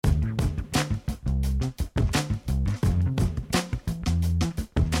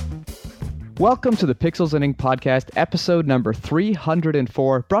Welcome to the Pixels and Ink podcast, episode number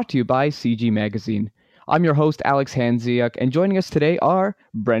 304, brought to you by CG Magazine. I'm your host, Alex Hanziuk, and joining us today are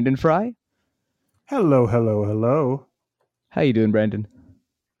Brendan Fry. Hello, hello, hello. How you doing, Brendan?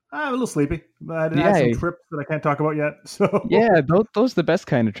 I'm a little sleepy. I had some trips that I can't talk about yet. So yeah, those are the best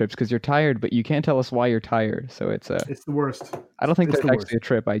kind of trips because you're tired, but you can't tell us why you're tired. So it's the worst. I don't think that's actually a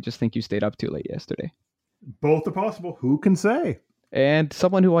trip. I just think you stayed up too late yesterday. Both are possible. Who can say? And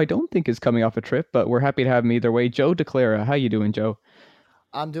someone who I don't think is coming off a trip, but we're happy to have him either way, Joe DeClara. How you doing, Joe?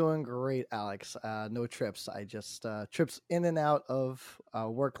 I'm doing great, Alex. No trips. I just trips in and out of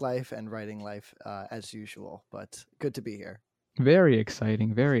work life and writing life as usual, but good to be here. Very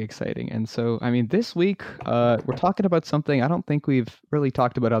exciting, very exciting. And so, I mean, this week we're talking about something I don't think we've really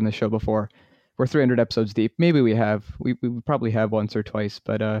talked about on the show before. We're 300 episodes deep. Maybe we have. We probably have once or twice,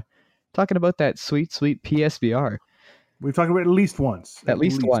 but talking about that sweet, sweet PSVR. We've talked about it at least once. At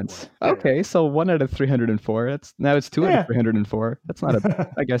least once. Okay, yeah. So 1 out of 304. Now it's 2 out of 304. That's not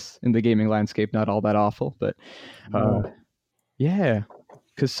I guess in the gaming landscape, not all that awful, but yeah.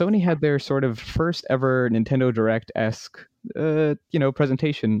 Because Sony had their sort of first ever Nintendo Direct-esque,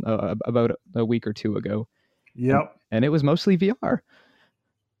 presentation about a week or two ago. Yep. And it was mostly VR,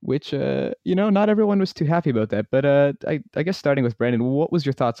 which, not everyone was too happy about that. But I guess starting with Brandon, what was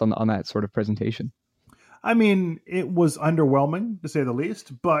your thoughts on that sort of presentation? I mean, it was underwhelming to say the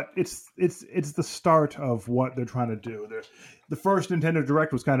least, but it's the start of what they're trying to do. The first Nintendo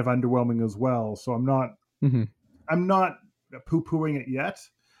Direct was kind of underwhelming as well, so I'm not poo-pooing it yet.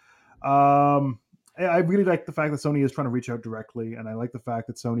 I really like the fact that Sony is trying to reach out directly, and I like the fact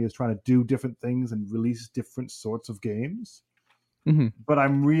that Sony is trying to do different things and release different sorts of games. Mm-hmm. But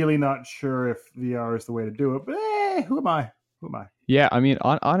I'm really not sure if VR is the way to do it. But who am I? Yeah, I mean,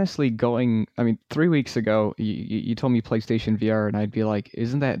 honestly, 3 weeks ago, you told me PlayStation VR, and I'd be like,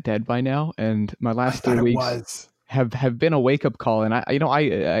 isn't that dead by now? And my last 3 weeks have been a wake-up call, and I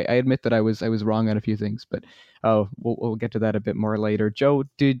admit that I was wrong on a few things, but we'll get to that a bit more later. Joe,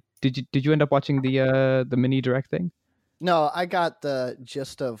 did you end up watching the mini direct thing? No, I got the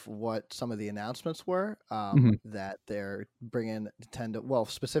gist of what some of the announcements were, that they're bringing Nintendo, well,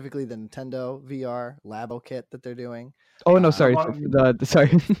 specifically the Nintendo VR Labo kit that they're doing. Oh no, sorry, the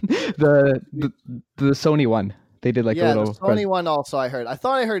Sony one. They did a little. The Sony one also. I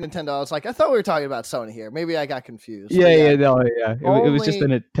thought I heard Nintendo. I was like, I thought we were talking about Sony here. Maybe I got confused. Yeah. It was just a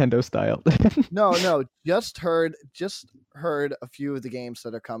Nintendo style. No. Just heard a few of the games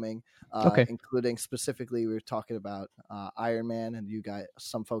that are coming. Including specifically, we were talking about Iron Man, and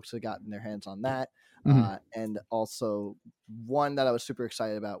some folks have gotten their hands on that. And also one that I was super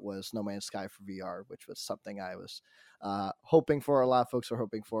excited about was No Man's Sky for VR, which was something I was hoping for. A lot of folks were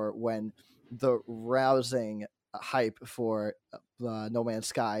hoping for when the rousing hype for No Man's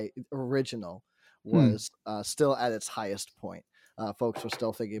Sky original was still at its highest point. Folks were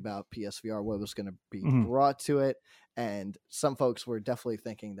still thinking about PSVR, what was going to be brought to it. And some folks were definitely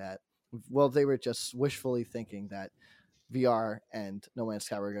thinking that, well, they were just wishfully thinking that VR and No Man's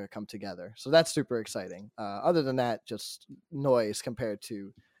Sky were going to come together. So that's super exciting. Other than that, just noise compared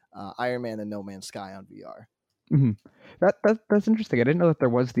to Iron Man and No Man's Sky on VR. Mm-hmm. That's interesting. I didn't know that there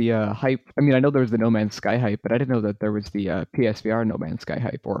was the hype. I mean, I know there was the No Man's Sky hype, but I didn't know that there was the PSVR No Man's Sky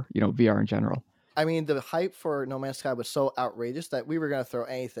hype, or VR in general. I mean, the hype for No Man's Sky was so outrageous that we were going to throw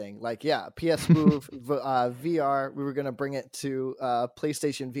anything. Like, PS Move, VR, we were going to bring it to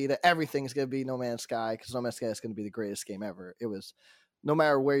PlayStation Vita. Everything's going to be No Man's Sky, because No Man's Sky is going to be the greatest game ever. It was, no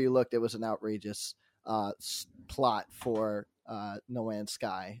matter where you looked, it was an outrageous plot for No Man's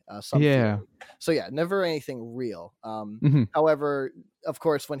Sky. So never anything real. However, of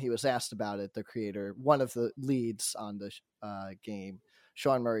course, when he was asked about it, the creator, one of the leads on the game,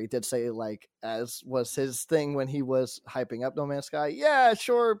 Sean Murray, did say, like, as was his thing when he was hyping up No Man's Sky, yeah,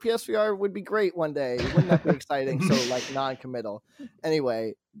 sure, PSVR would be great one day. Wouldn't that be exciting? So, like, non-committal.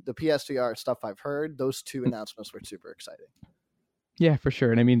 Anyway, the PSVR stuff I've heard, those two announcements were super exciting. Yeah, for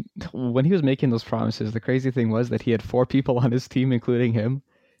sure. And I mean, when he was making those promises, the crazy thing was that he had 4 people on his team, including him.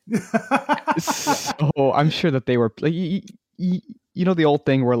 So I'm sure that they were, like, the old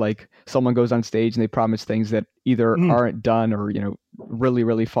thing where, like, someone goes on stage and they promise things that either aren't done or, really,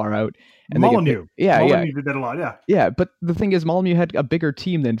 really far out. And Molyneux. Molyneux did that a lot, yeah. Yeah, but the thing is, Molyneux had a bigger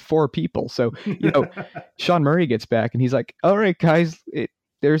team than 4 people. So, Sean Murray gets back and he's like, all right, guys,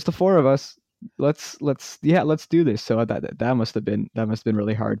 there's the 4 of us. Let's do this. So that must have been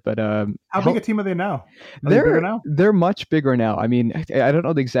really hard. But how big a team are they now? They're much bigger now. I mean, I don't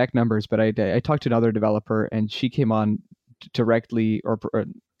know the exact numbers, but I talked to another developer and she came on directly or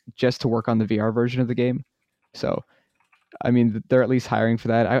just to work on the VR version of the game. So, I mean, they're at least hiring for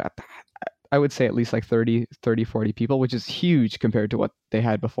that. I would say at least like 30, 40 people, which is huge compared to what they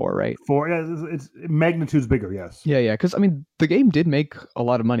had before, right? It's magnitudes bigger, yes. Yeah. Because I mean, the game did make a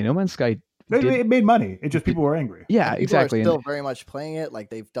lot of money. No Man's Sky. It made money. It just people were angry. Yeah, people exactly. Are still very much playing it. Like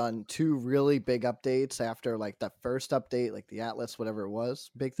they've done 2 really big updates after like the first update, like the Atlas, whatever it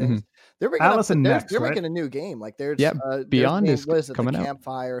was, big things. Mm-hmm. They're bringing Atlas and Next. They're right? making a new game. Like there's Beyond there's is coming the out.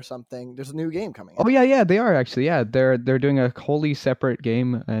 Campfire or something. There's a new game coming. Oh yeah, they are actually. Yeah, they're doing a wholly separate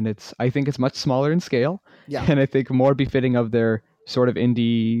game, and I think it's much smaller in scale. Yeah, and I think more befitting of their sort of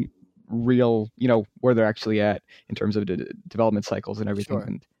indie, real, where they're actually at in terms of development cycles and everything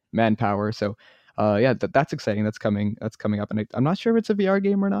and manpower. So. That's exciting. That's coming up, and I'm not sure if it's a VR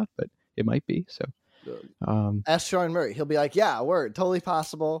game or not, but it might be. So, ask Sean Murray. He'll be like, "Yeah, word, totally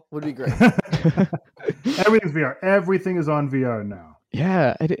possible. Would be great." Everything's VR. Everything is on VR now.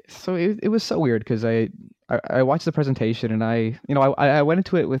 Yeah, it was so weird because I watched the presentation and I went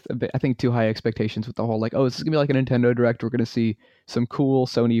into it with a bit, I think, too high expectations with the whole like, oh, this is gonna be like a Nintendo Direct. We're gonna see some cool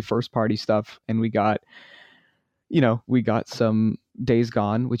Sony first party stuff, and we got some Days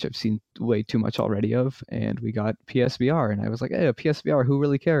Gone, which I've seen way too much already of, and we got PSVR, and I was like, hey, PSVR, who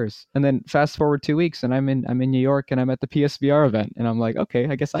really cares? And then fast forward 2 weeks, and I'm in New York, and I'm at the PSVR event, and I'm like, okay,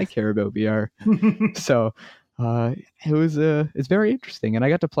 I guess I care about VR. So it's very interesting, and I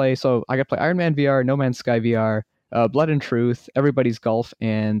got to play Iron Man VR, No Man's Sky VR, Blood and Truth, Everybody's Golf,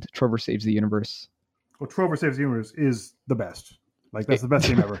 and Trover Saves the Universe. Well, Trover Saves the Universe is the best. Like that's the best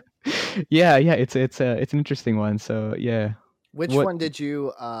game ever. Yeah, it's an interesting one. So yeah. Which one did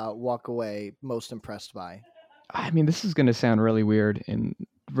you walk away most impressed by? I mean, this is going to sound really weird and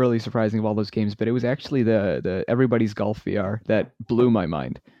really surprising of all those games, but it was actually the Everybody's Golf VR that blew my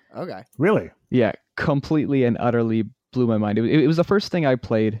mind. Okay. Really? Yeah, completely and utterly blew my mind. It was the first thing I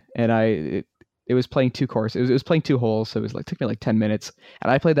played, and it was playing 2 courses. It was playing 2 holes, so it took me like 10 minutes, and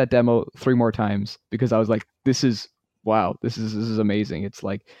I played that demo 3 more times because I was like, this is amazing. It's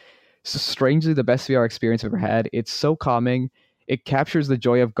like strangely the best VR experience I've ever had. It's so calming. It captures the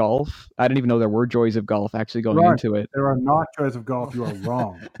joy of golf. I didn't even know there were joys of golf actually going into it. There are not joys of golf. You are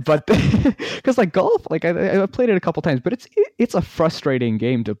wrong. But because like golf, like I played it a couple times, but it's a frustrating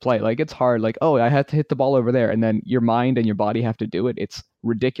game to play. Like it's hard. Like, oh, I had to hit the ball over there, and then your mind and your body have to do it. It's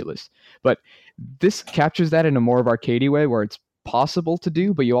ridiculous. But this captures that in a more of arcadey way where it's possible to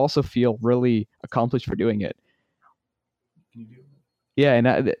do, but you also feel really accomplished for doing it. Yeah, and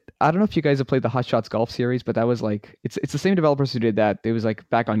I don't know if you guys have played the Hot Shots Golf series, but that was like it's the same developers who did that. It was like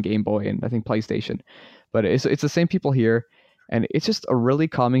back on Game Boy and I think PlayStation, but it's the same people here, and it's just a really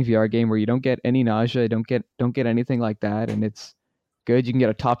calming VR game where you don't get any nausea, don't get anything like that, and it's good. You can get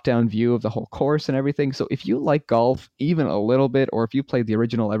a top-down view of the whole course and everything. So if you like golf even a little bit, or if you played the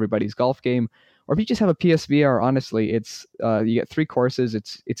original Everybody's Golf game, or if you just have a PSVR, honestly, it's you get 3 courses.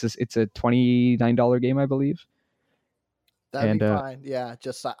 It's a $29 game, I believe. That'd be fine. Yeah,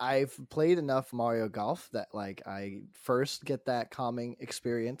 just I've played enough Mario Golf that like I first get that calming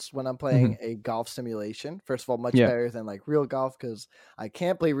experience when I'm playing a golf simulation. First of all, much better than like real golf because I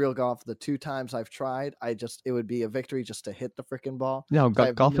can't play real golf. The 2 times I've tried, it would be a victory just to hit the freaking ball. No,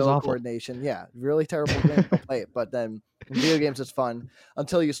 golf is awful. Coordination, yeah, really terrible game to play it. But then in video games, it's fun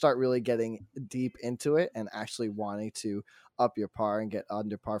until you start really getting deep into it and actually wanting to up your par and get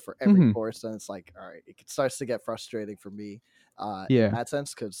under par for every course, then it's like, all right, it starts to get frustrating for me in that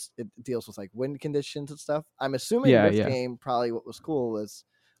sense because it deals with like wind conditions and stuff. I'm assuming this game, probably what was cool was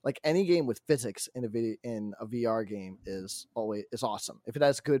like any game with physics in a VR game is awesome. If it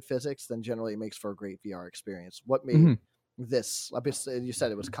has good physics, then generally it makes for a great VR experience. What made this, you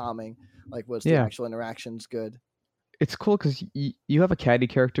said it was calming, like was the actual interactions good? It's cool because you have a caddy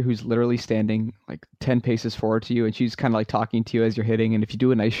character who's literally standing like 10 paces forward to you, and she's kind of like talking to you as you're hitting, and if you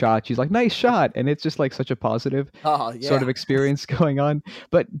do a nice shot, she's like, nice shot, and it's just like such a positive sort of experience going on.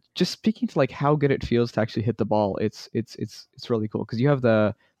 But just speaking to like how good it feels to actually hit the ball, it's really cool because you have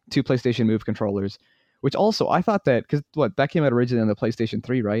the 2 PlayStation Move controllers, which also I thought that because that came out originally on the PlayStation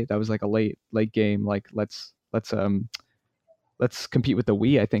 3, right? That was like a late game, like let's compete with the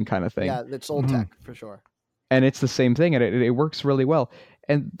Wii, I think, kind of thing. Yeah, it's old tech for sure. And it's the same thing, and it works really well.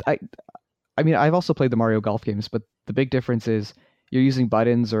 And I mean, I've also played the Mario Golf games, but the big difference is you're using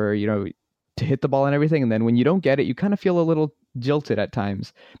buttons or to hit the ball and everything, and then when you don't get it, you kind of feel a little jilted at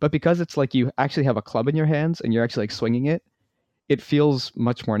times. But because it's like you actually have a club in your hands and you're actually like swinging it, it feels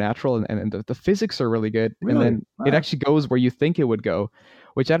much more natural, and the physics are really good. Really? And then it actually goes where you think it would go,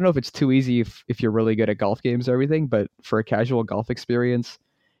 which I don't know if it's too easy if you're really good at golf games or everything, but for a casual golf experience,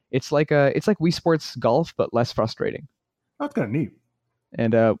 it's like Wii Sports Golf, but less frustrating. That's kind of neat.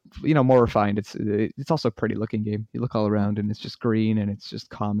 And more refined. It's also a pretty looking game. You look all around, and it's just green, and it's just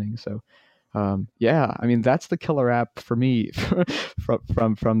calming. So, yeah, I mean that's the killer app for me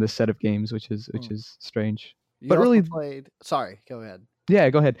from this set of games, which is strange. But really played. Sorry, go ahead. Yeah,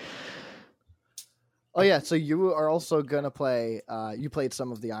 go ahead. Oh yeah, so you are also gonna play. You played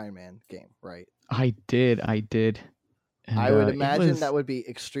some of the Iron Man game, right? I did. And, I would imagine that would be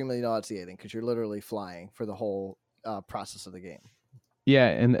extremely nauseating because you're literally flying for the whole process of the game. Yeah,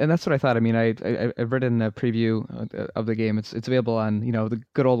 and that's what I thought. I mean, I've read in a preview of the game. It's available on the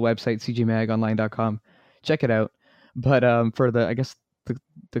good old website cgmagonline.com. Check it out. But for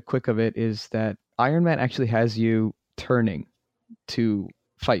the quick of it is that Iron Man actually has you turning to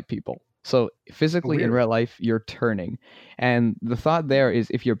fight people. So physically in real life, you're turning. And the thought there is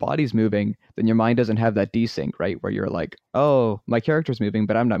if your body's moving, then your mind doesn't have that desync, right? Where you're like, oh, my character's moving,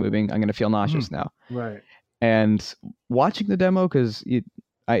 but I'm not moving. I'm going to feel nauseous now. Right. And watching the demo, because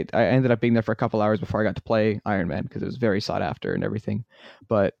I ended up being there for a couple hours before I got to play Iron Man, because it was very sought after and everything.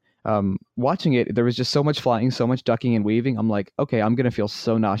 But watching it, there was just so much flying, so much ducking and weaving. I'm like, okay, I'm going to feel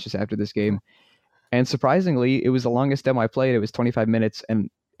so nauseous after this game. And surprisingly, it was the longest demo I played. It was 25 minutes,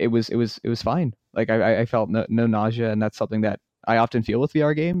 and it was fine. Like I felt no nausea, and that's something that I often feel with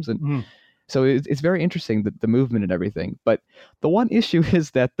VR games. And so it's very interesting, the movement and everything. But the one issue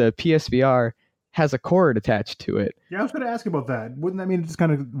is that the PSVR has a cord attached to it. Yeah, I was going to ask about that. Wouldn't that mean it just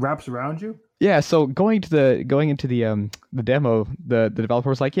kind of wraps around you? Yeah. So going into the demo, the developer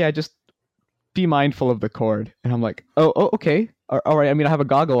was like, yeah, just be mindful of the cord. And I'm like, oh, okay. All right. I mean, I have a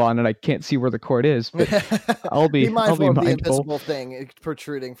goggle on and I can't see where the cord is, but I'll be mindful of the invisible thing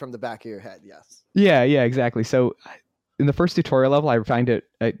protruding from the back of your head. Yes. Yeah, exactly. So in the first tutorial level, I find it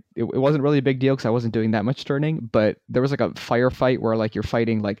wasn't really a big deal because I wasn't doing that much turning, but there was like a firefight where like you're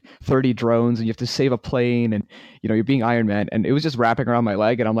fighting like 30 drones and you have to save a plane and you're being Iron Man, and it was just wrapping around my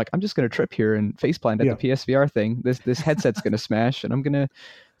leg, and I'm like, I'm just gonna trip here and faceplant at the PSVR thing. This headset's gonna smash and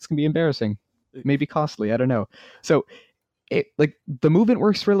it's gonna be embarrassing, maybe costly, I don't know. So the movement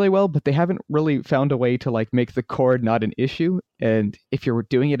works really well, but they haven't really found a way to like make the cord not an issue. And if you're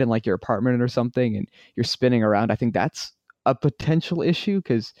doing it in like your apartment or something and you're spinning around, I think that's a potential issue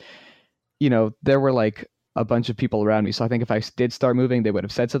because, there were like a bunch of people around me. So I think if I did start moving, they would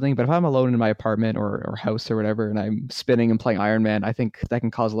have said something. But if I'm alone in my apartment or house or whatever, and I'm spinning and playing Iron Man, I think that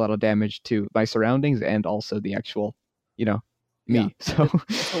can cause a lot of damage to my surroundings and also the actual, me. Yeah. So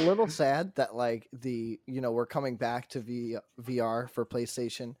it's a little sad that like we're coming back to VR for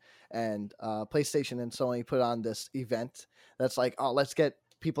PlayStation, and PlayStation and Sony put on this event that's like, oh, let's get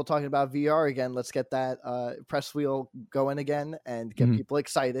people talking about VR again. Let's get that press wheel going again and get people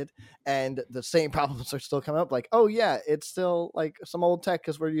excited. And the same problems are still coming up. Like, oh yeah, it's still like some old tech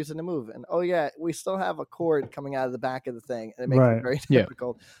because we're using the Move, and oh yeah, we still have a cord coming out of the back of the thing, and it makes it very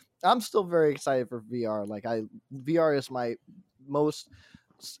difficult. I'm still very excited for VR. Like VR is my most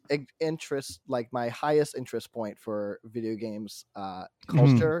interest, like my highest interest point for video games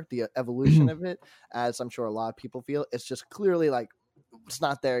culture, the evolution of it, as I'm sure a lot of people feel. It's just clearly like it's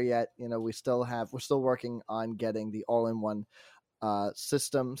not there yet. We're still working on getting the all-in-one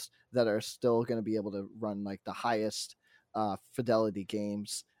systems that are still going to be able to run like the highest fidelity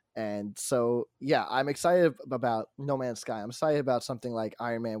games. And so, yeah, I'm excited about No Man's Sky. I'm excited about something like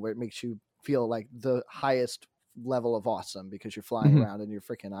Iron Man, where it makes you feel like the highest level of awesome because you're flying around and you're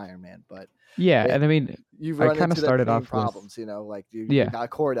freaking Iron Man. But yeah, and I mean, you've run into started off problems, like you got a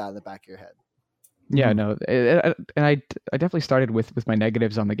cord out of the back of your head. Yeah, no, and I definitely started with my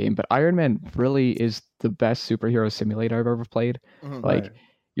negatives on the game, but Iron Man really is the best superhero simulator I've ever played. Like,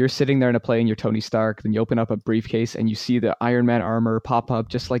 you're sitting there in a plane, you're Tony Stark, then you open up a briefcase and you see the Iron Man armor pop up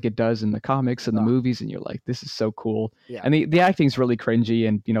just like it does in the comics and the movies, and you're like, this is so cool. Yeah. And the acting's really cringy,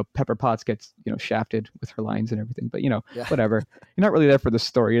 and Pepper Potts gets shafted with her lines and everything, but whatever. You're not really there for the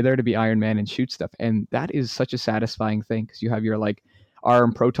story. You're there to be Iron Man and shoot stuff, and that is such a satisfying thing because you have your like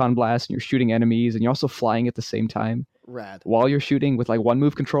arm proton blast and you're shooting enemies and you're also flying at the same time. Rad. While you're shooting with like one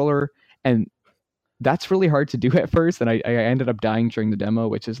move controller, and that's really hard to do at first, and I ended up dying during the demo,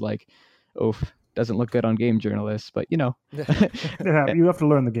 which is like, doesn't look good on game journalists, but yeah, you have to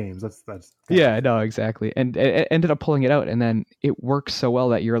learn the games. That's yeah, no, exactly. And it ended up pulling it out, and then it works so well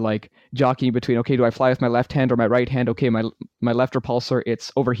that you're like jockeying between, okay, do I fly with my left hand or my right hand? Okay, my left repulsor,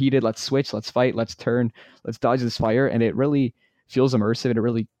 it's overheated, let's switch, let's fight, let's turn, let's dodge this fire, and it really feels immersive, and it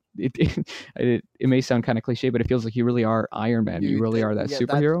really it may sound kind of cliche, but it feels like you really are Iron Man. You really are that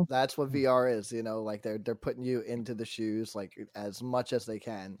superhero. That's what VR is, like they're putting you into the shoes like as much as they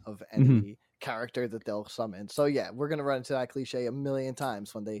can of any character that they'll summon. So yeah, we're gonna run into that cliche a million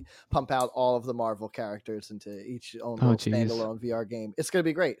times when they pump out all of the Marvel characters into each own standalone VR game. It's gonna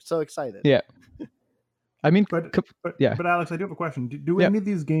be great. So excited. Yeah. I mean, but Alex, I do have a question. Do any of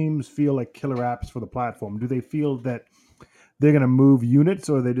these games feel like killer apps for the platform? Do they feel that they're going to move units,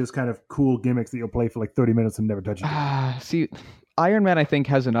 or are they just kind of cool gimmicks that you'll play for like 30 minutes and never touch again? See, Iron Man, I think,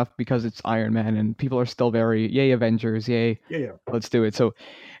 has enough because it's Iron Man, and people are still very, yay, Avengers, yay, let's do it. So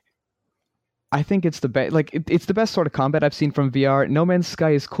I think it's the best. Like it's the best sort of combat I've seen from VR. No Man's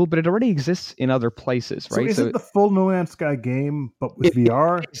Sky is cool, but it already exists in other places, right? So is it the full No Man's Sky game, but with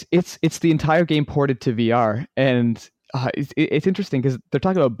VR? It's the entire game ported to VR, and it's interesting because they're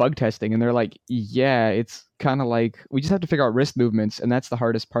talking about bug testing, and they're like, yeah, it's kind of like we just have to figure out wrist movements, and that's the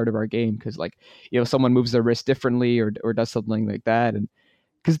hardest part of our game because, like, someone moves their wrist differently or does something like that, and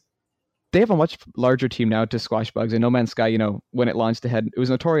because they have a much larger team now to squash bugs. And No Man's Sky, when it launched ahead, it was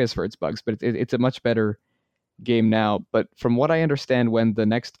notorious for its bugs, but it's a much better game now. But from what I understand, when the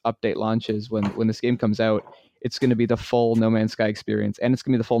next update launches, when this game comes out, it's going to be the full No Man's Sky experience, and it's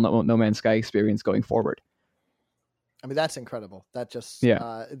going to be the full No Man's Sky experience going forward. I mean, that's incredible. That just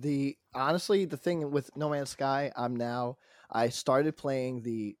honestly, the thing with No Man's Sky, I started playing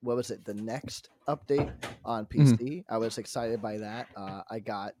the next update on PC. Mm-hmm. I was excited by that. I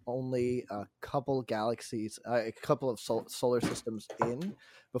got only a couple galaxies, a couple of solar systems in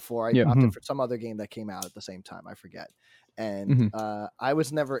before I dropped it for some other game that came out at the same time. I forget. And I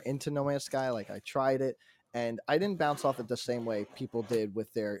was never into No Man's Sky. Like, I tried it, and I didn't bounce off it the same way people did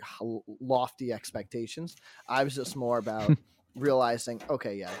with their lofty expectations. I was just more about realizing,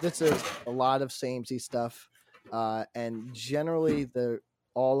 okay, yeah, this is a lot of samey stuff. And generally,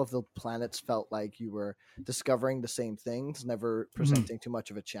 all of the planets felt like you were discovering the same things, never presenting too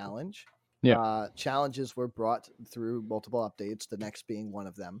much of a challenge. Yeah. Challenges were brought through multiple updates, the next being one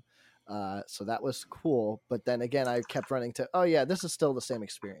of them. So that was cool. But then again, I kept running to, oh yeah, this is still the same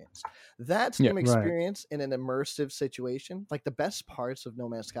experience. That same experience in an immersive situation, like the best parts of No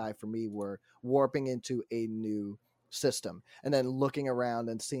Man's Sky for me were warping into a new system and then looking around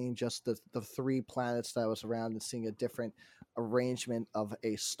and seeing just the 3 planets that I was around and seeing a different arrangement of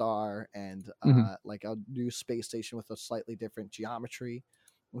a star and like a new space station with a slightly different geometry.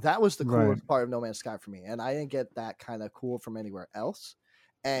 That was the coolest part of No Man's Sky for me, and I didn't get that kind of cool from anywhere else.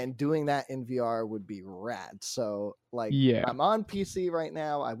 And doing that in VR would be rad. So, like, I'm on PC right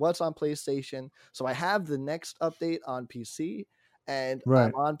now. I was on PlayStation, so I have the next update on PC. And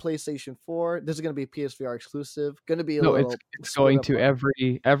I'm on PlayStation 4. This is going to be PSVR exclusive. Going to be it's going to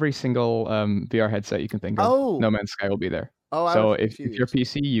every single VR headset you can think of. No Man's Sky will be there. So if you're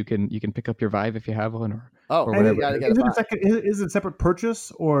PC, you can pick up your Vive if you have one, or whatever. Is it a separate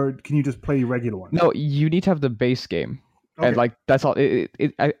purchase, or can you just play regular one? No, you need to have the base game. Okay. And like that's all.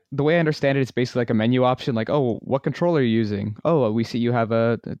 The way I understand it, it's basically like a menu option. Like, oh, what controller are you using? Oh, we see you have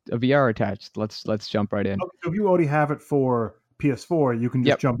a VR attached. Let's jump right in. Okay, so if you already have it for PS4, you can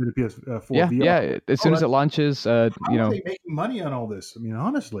just jump into PS4 VR. Yeah. As soon as it launches, how are they making money on all this? I mean,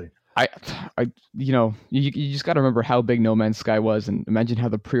 honestly, you just got to remember how big No Man's Sky was, and imagine how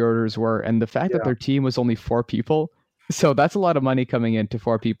the pre-orders were, and the fact that their team was only 4 people. So that's a lot of money coming into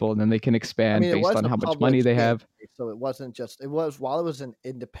 4 people, and then they can expand based on how much money they have. So it wasn't just, while it was an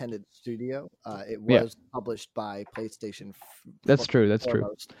independent studio, it was published by PlayStation. That's true.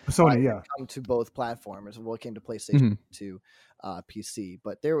 Sony, come to both platforms. Well, it came to PlayStation to PC,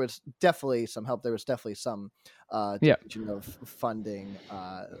 but there was definitely some help. There was definitely some division of funding,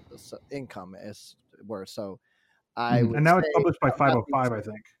 income as it were. So and now it's published by 505, I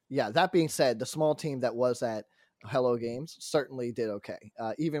think. Yeah. That being said, the small team that was at Hello Games certainly did okay,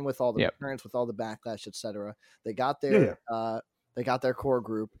 even with all the returns, with all the backlash, etc. They got their they got their core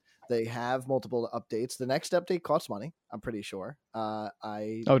group. They have multiple updates. The next update costs money, I'm pretty sure. Does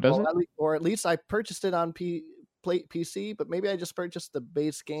it? Or at least I purchased it on PC, but maybe I just purchased the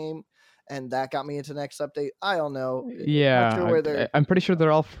base game, and that got me into the next update. I don't know. Yeah, I'm pretty sure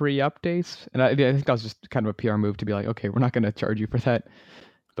they're all free updates, and I think that was just kind of a PR move to be like, okay, we're not going to charge you for that.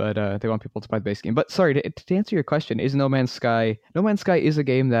 But they want people to buy the base game. But sorry, to answer your question, is No Man's Sky is a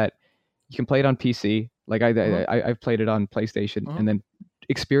game that you can play it on PC. Like I've played it on PlayStation, and then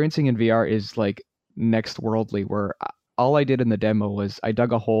experiencing in VR is like next worldly, where all I did in the demo was I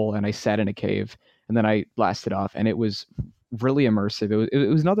dug a hole and I sat in a cave, and then I blasted off, and it was really immersive. It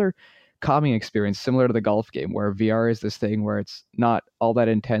was another calming experience, similar to the golf game, where VR is this thing where it's not all that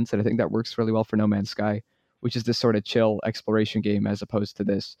intense, and I think that works really well for No Man's Sky, which is this sort of chill exploration game as opposed to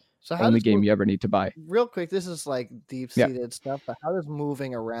this only game you ever need to buy. Real quick, this is like deep-seated stuff, but how does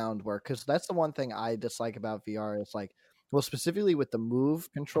moving around work? Because that's the one thing I dislike about VR is like, well, specifically with the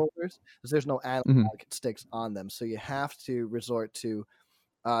Move controllers, is there's no analog sticks on them. So you have to resort to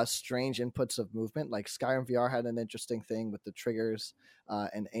strange inputs of movement. Like Skyrim VR had an interesting thing with the triggers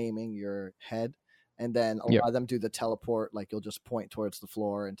and aiming your head. and then a lot of them do the teleport. Like you'll just point towards the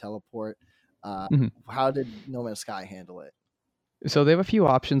floor and teleport. How did No Man's Sky handle it? So they have a few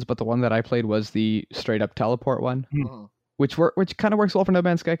options, but the one that I played was the straight up teleport one, which kind of works well for No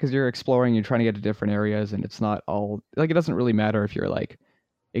Man's Sky because you're exploring, you're trying to get to different areas, and it's not all like, it doesn't really matter if you're like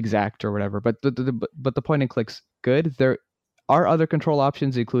exact or whatever. But the point and click's good. There are other control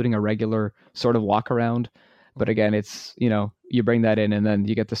options, including a regular sort of walk around. But again, it's, you bring that in and then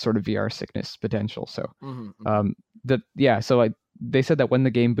you get this sort of VR sickness potential. So, they said that when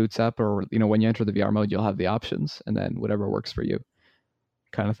the game boots up or, when you enter the VR mode, you'll have the options and then whatever works for you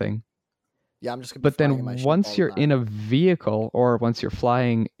kind of thing. Yeah, I'm just gonna But then once you're in a vehicle or once you're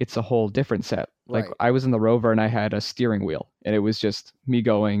flying, it's a whole different set. Like I was in the rover and I had a steering wheel and it was just me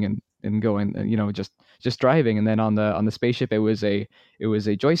going and going and, just driving. And then on the spaceship, it was a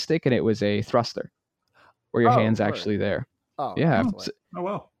joystick and it was a thruster where your hand's actually there. Oh, yeah. Oh,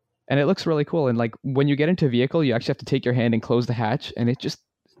 wow. And it looks really cool. And like when you get into a vehicle, you actually have to take your hand and close the hatch. And it just,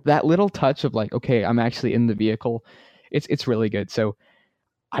 that little touch of like, okay, I'm actually in the vehicle. It's really good. So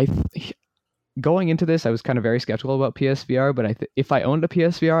going into this, I was kind of very skeptical about PSVR, but if I owned a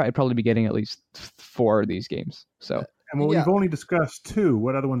PSVR, I'd probably be getting at least 4 of these games. So, and we've only discussed 2.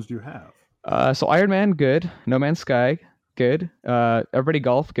 What other ones do you have? So Iron Man, good. No Man's Sky, good. Everybody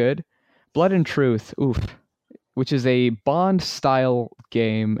Golf, good. Blood and Truth, oof, which is a Bond style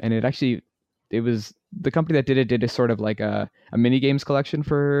game, and it was the company that did a sort of like a mini games collection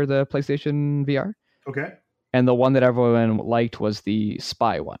for the PlayStation VR. Okay. And the one that everyone liked was the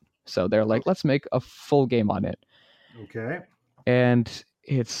spy one. So they're like, let's make a full game on it. Okay. And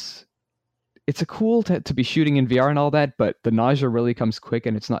it's a cool to be shooting in VR and all that, but the nausea really comes quick,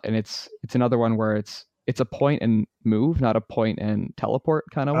 and it's another one where it's a point and move, not a point and teleport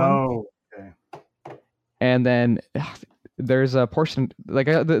kind of one. Oh, okay. And then there's a portion, like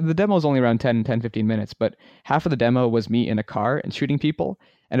the demo is only around 15 minutes, but half of the demo was me in a car and shooting people.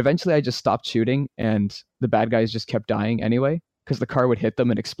 And eventually I just stopped shooting and the bad guys just kept dying anyway, because the car would hit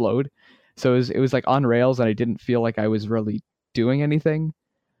them and explode. So it was like on rails, and I didn't feel like I was really doing anything.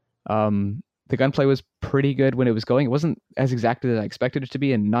 The gunplay was pretty good when it was going. It wasn't as exact as I expected it to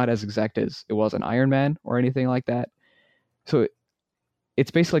be, and not as exact as it was an Iron Man or anything like that. So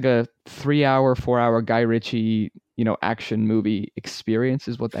it's basically like a 3-hour, 4-hour Guy Ritchie, action movie experience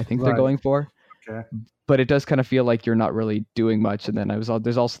is what I think they're going for. Okay. But it does kind of feel like you're not really doing much. And then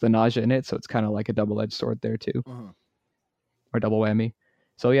there's also the nausea in it, so it's kind of like a double-edged sword there too, or double whammy.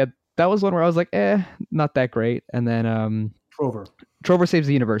 So yeah, that was one where I was like, not that great. And then Trover Saves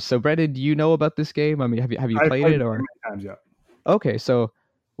the Universe. So Brett, do you know about this game? I mean, have you played it or? Many times, yeah. Okay, so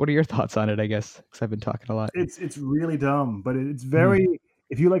what are your thoughts on it? I guess because I've been talking a lot. It's really dumb, but it's very.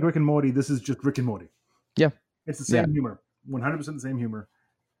 If you like Rick and Morty, this is just Rick and Morty. Yeah, it's the same humor, 100% the same humor.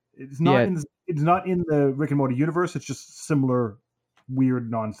 It's not in the Rick and Morty universe. It's just similar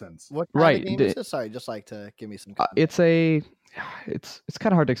weird nonsense. What kind of game is this? Sorry, just like to give me some context. It's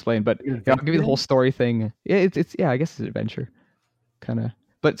kind of hard to explain, but I'll give you the whole story thing. I guess it's an adventure, kind of.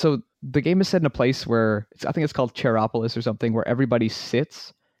 But so the game is set in a place where I think it's called Chairopolis or something, where everybody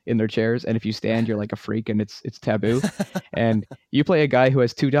sits in their chairs, and if you stand, you're like a freak, and it's taboo. And you play a guy who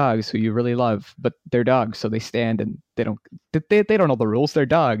has 2 dogs who you really love, but they're dogs, so they stand and they don't know the rules. They're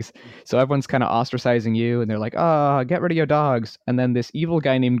dogs, so everyone's kind of ostracizing you, and they're like, get rid of your dogs. And then this evil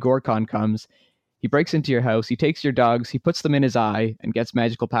guy named Gorkon comes. He breaks into your house. He takes your dogs. He puts them in his eye and gets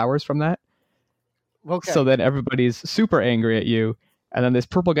magical powers from that. Okay. So then everybody's super angry at you. And then this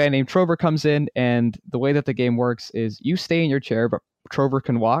purple guy named Trover comes in, and the way that the game works is you stay in your chair, but Trover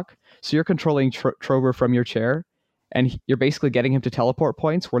can walk. So you're controlling Trover from your chair, and you're basically getting him to teleport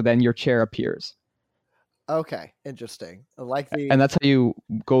points where then your chair appears. Okay, interesting. And that's how you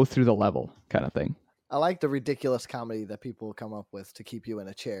go through the level kind of thing. I like the ridiculous comedy that people come up with to keep you in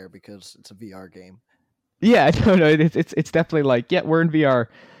a chair because it's a VR game. Yeah, no, it's definitely like, yeah, we're in VR.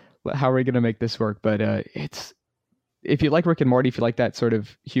 How are we going to make this work? But it's, if you like Rick and Morty, if you like that sort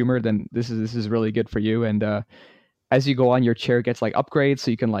of humor, then this is really good for you. And as you go on, your chair gets like upgrades,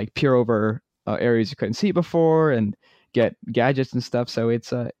 so you can like peer over areas you couldn't see before and get gadgets and stuff. So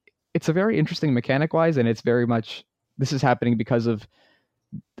it's a very interesting mechanic wise, and it's very much, this is happening because of,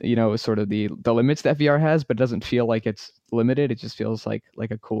 sort of the limits that VR has, but it doesn't feel like it's limited. It just feels like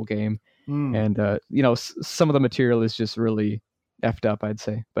a cool game. And some of the material is just really effed up, I'd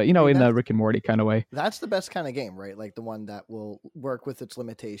say. But in a Rick and Morty kind of way. That's the best kind of game, right? Like the one that will work with its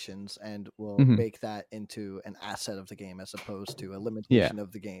limitations and will make that into an asset of the game as opposed to a limitation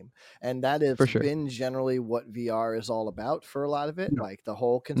of the game. And that has been generally what VR is all about for a lot of it. Like the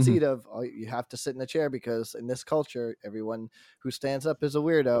whole conceit of you have to sit in a chair because in this culture, everyone who stands up is a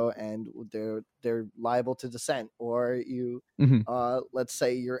weirdo and they're liable to dissent. Or you, let's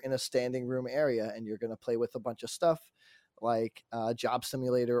say you're in a standing room area and you're going to play with a bunch of stuff like Job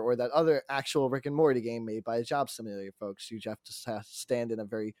Simulator or that other actual Rick and Morty game made by Job Simulator folks. You have to stand in a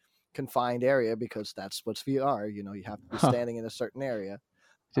very confined area because that's what's VR. You have to be standing in a certain area.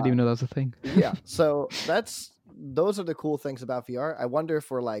 Didn't even know that was a thing. Yeah. So those are the cool things about VR. I wonder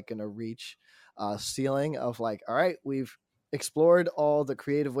if we're like going to reach a ceiling of like, all right, we've explored all the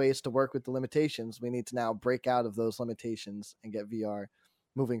creative ways to work with the limitations. We need to now break out of those limitations and get VR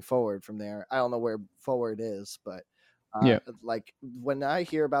moving forward from there. I don't know where forward is, but like when I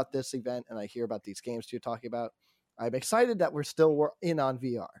hear about this event and I hear about these games you're talking about, I'm excited that we're still in on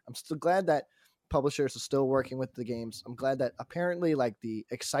VR. I'm still glad that publishers are still working with the games. I'm glad that apparently like the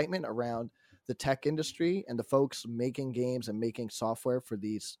excitement around the tech industry and the folks making games and making software for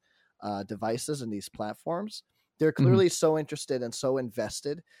these devices and these platforms, they're clearly so interested and so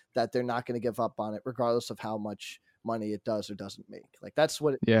invested that they're not going to give up on it regardless of how much money it does or doesn't make. Like that's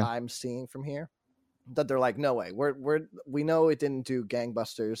what I'm seeing from here. That they're like, no way, we know it didn't do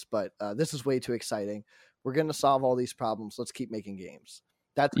gangbusters, but this is way too exciting. We're gonna solve all these problems. Let's keep making games.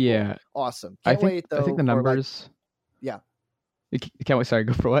 That's cool. Awesome. Can't wait though. I think the numbers. You can't wait. Sorry,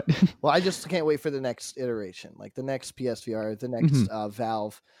 go for what? Well, I just can't wait for the next iteration, like the next PSVR, the next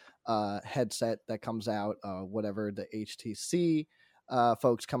Valve headset that comes out, whatever the HTC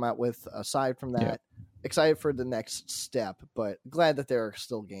folks come out with. Aside from that. Excited for the next step, but glad that there are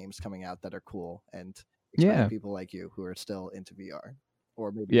still games coming out that are cool and people like you who are still into VR.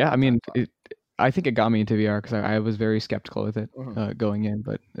 Or maybe I mean, I think it got me into VR because I was very skeptical with it going in,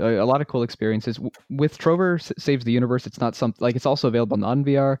 but a lot of cool experiences with Trover Saves the Universe. It's not something like it's also available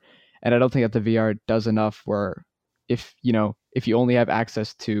non-VR, and I don't think that the VR does enough. Where if you only have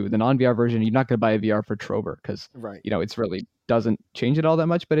access to the non-VR version, you're not going to buy a VR for Trover because it's really doesn't change it all that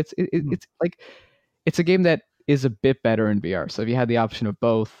much. But it's like. It's a game that is a bit better in VR. So if you had the option of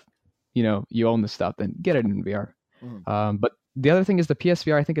both, you own the stuff, then get it in VR. But the other thing is the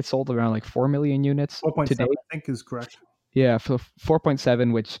PSVR, I think it sold around like 4 million units 4.7, today. I think is correct. Yeah, for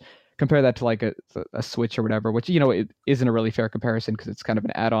 4.7, which compare that to like a Switch or whatever, which, it isn't a really fair comparison because it's kind of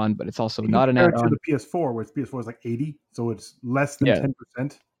an add-on, but it's also not an add-on. To the PS4, where PS4 is like 80, so it's less than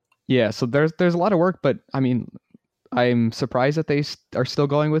 10%. Yeah, so there's a lot of work, but I mean, I'm surprised that they are still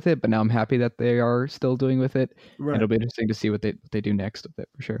going with it, but now I'm happy that they are still doing with it. Right. It'll be interesting to see what they do next with it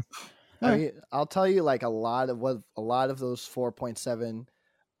for sure. I mean, I'll tell you, like a lot of those 4.7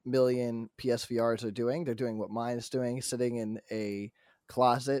 million PSVRs are doing. They're doing what mine is doing, sitting in a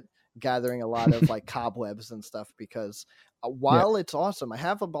closet, gathering a lot of like cobwebs and stuff. Because while it's awesome, I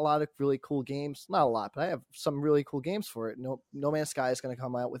have a lot of really cool games. Not a lot, but I have some really cool games for it. No Man's Sky is going to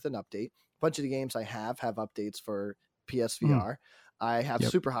come out with an update. Bunch of the games I have updates for PSVR. I have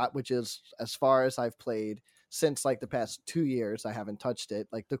Superhot, which is as far as I've played since like the past 2 years. I haven't touched it.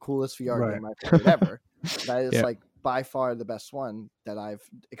 Like the coolest VR game I've played ever. That is like by far the best one that I've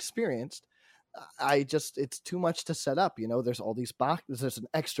experienced. It's too much to set up. There's all these boxes. There's an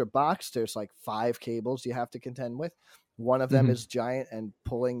extra box. There's like 5 cables you have to contend with. One of them is giant and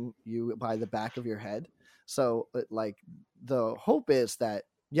pulling you by the back of your head. So like the hope is that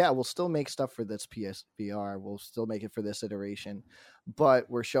we'll still make stuff for this PSVR. We'll still make it for this iteration, but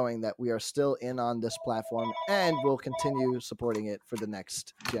we're showing that we are still in on this platform and we'll continue supporting it for the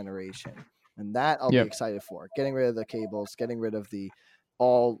next generation. And that I'll be excited for. Getting rid of the cables, getting rid of the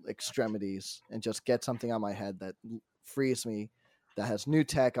all extremities, and just get something on my head that frees me, that has new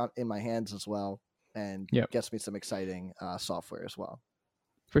tech in my hands as well, and gets me some exciting software as well.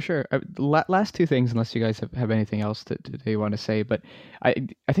 For sure. Last 2 things, unless you guys have anything else that you want to say, but I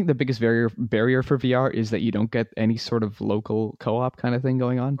think the biggest barrier for VR is that you don't get any sort of local co-op kind of thing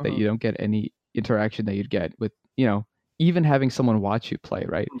going on, that you don't get any interaction that you'd get with, even having someone watch you play,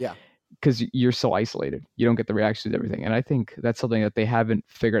 right? Yeah. Because you're so isolated. You don't get the reactions to everything. And I think that's something that they haven't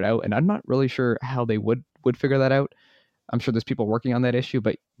figured out, and I'm not really sure how they would figure that out. I'm sure there's people working on that issue,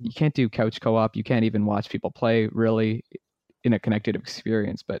 but you can't do couch co-op. You can't even watch people play, really, in a connected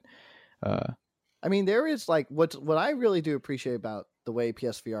experience. But I mean, there is like what I really do appreciate about the way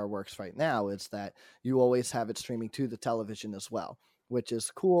PSVR works right now is that you always have it streaming to the television as well. which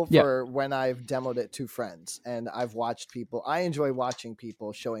is cool for when I've demoed it to friends and I've watched people. I enjoy watching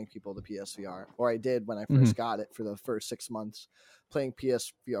people, showing people the PSVR, or I did when I first got it for the first 6 months, playing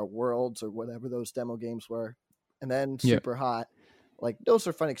PSVR Worlds or whatever those demo games were. And then Super Hot. Like, those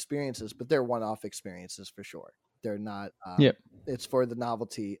are fun experiences, but they're one-off experiences for sure. They're not, it's for the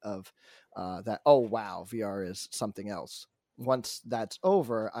novelty of that, oh, wow, VR is something else. Once that's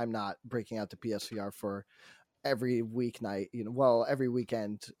over, I'm not breaking out the PSVR for every weeknight, every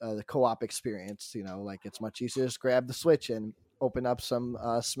weekend, the co-op experience, like it's much easier to just grab the Switch and open up some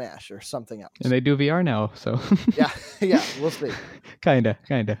Smash or something else. And they do VR now, so. yeah, we'll see. Kinda.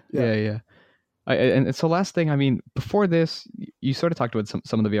 Yeah. And so last thing, I mean, before this, you sort of talked about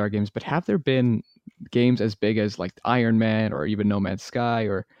some of the VR games, but have there been games as big as like Iron Man or even No Man's Sky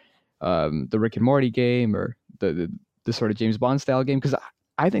or the Rick and Morty game or the sort of James Bond style game? Because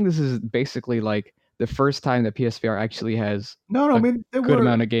I think this is basically like the first time that PSVR actually has I mean, a good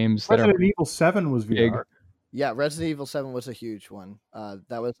amount of games. Resident Evil 7 was VR. Big. Yeah, Resident Evil 7 was a huge one.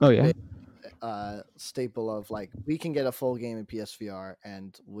 That was big staple of like, we can get a full game in PSVR,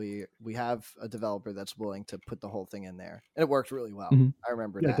 and we have a developer that's willing to put the whole thing in there, and it worked really well. I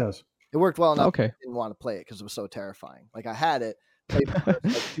remember that. It does. It worked well enough. I didn't want to play it because it was so terrifying. Like, I had it, played for like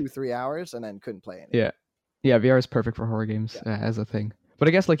 2-3 hours, and then couldn't play it. Yeah, VR is perfect for horror games as a thing. But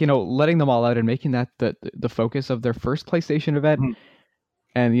I guess, like, letting them all out and making that the focus of their first PlayStation event,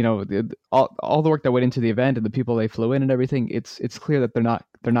 and all the work that went into the event and the people they flew in and everything, it's clear that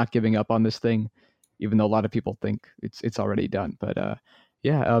they're not giving up on this thing, even though a lot of people think it's already done. But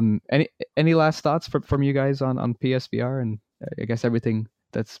any last thoughts from you guys on PSVR and I guess everything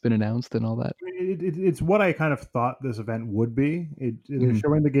that's been announced and all that? It's what I kind of thought this event would be. They're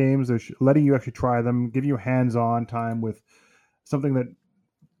showing the games, they're letting you actually try them, giving you hands-on time with something that,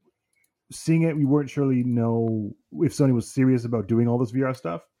 seeing it, we weren't surely know if Sony was serious about doing all this VR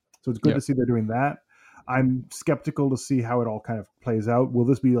stuff. So it's good to see they're doing that. I'm skeptical to see how it all kind of plays out. Will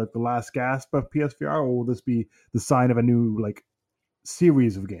this be like the last gasp of PSVR, or will this be the sign of a new like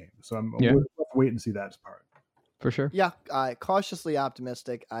series of games? So we'll have to wait and see that part. For sure. Yeah, cautiously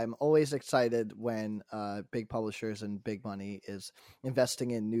optimistic. I'm always excited when big publishers and big money is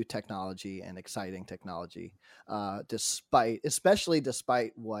investing in new technology and exciting technology, especially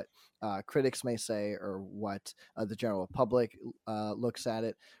despite what critics may say or what the general public looks at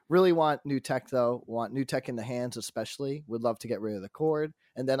it. Really want new tech, though. Want new tech in the hands, especially. Would love to get rid of the cord,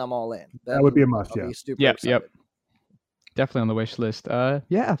 and then I'm all in. Then that would be a must, I'll be super excited. Yep. Definitely on the wish list.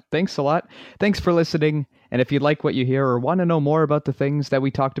 Thanks a lot. Thanks for listening. And if you like what you hear or want to know more about the things that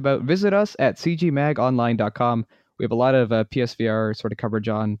we talked about, visit us at cgmagonline.com. We have a lot of PSVR sort of coverage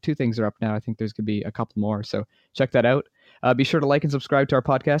on. 2 things are up now. I think there's going to be a couple more. So check that out. Be sure to like and subscribe to our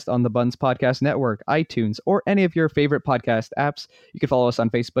podcast on the Buns Podcast Network, iTunes, or any of your favorite podcast apps. You can follow us on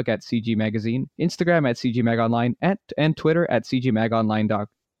Facebook at CG Magazine, Instagram at CG Mag Online, and Twitter at CGMagOnline.com.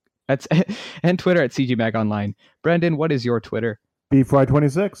 And Twitter at CGMagOnline. Brendan, what is your Twitter?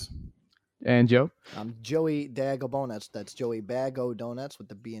 BFry26. And Joe? I'm Joey Dagodonuts. That's Joey Bago Donuts with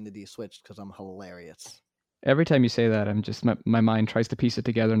the B and the D switched because I'm hilarious. Every time you say that, I'm just my mind tries to piece it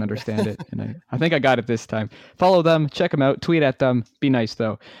together and understand it. And I think I got it this time. Follow them, check them out, tweet at them. Be nice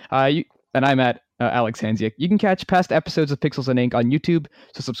though. And I'm at Alex Hansiak. You can catch past episodes of Pixels and Ink on YouTube,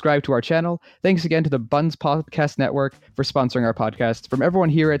 so subscribe to our channel. Thanks again to the Buns Podcast Network for sponsoring our podcast. From everyone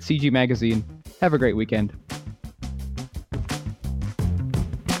here at CG Magazine, have a great weekend.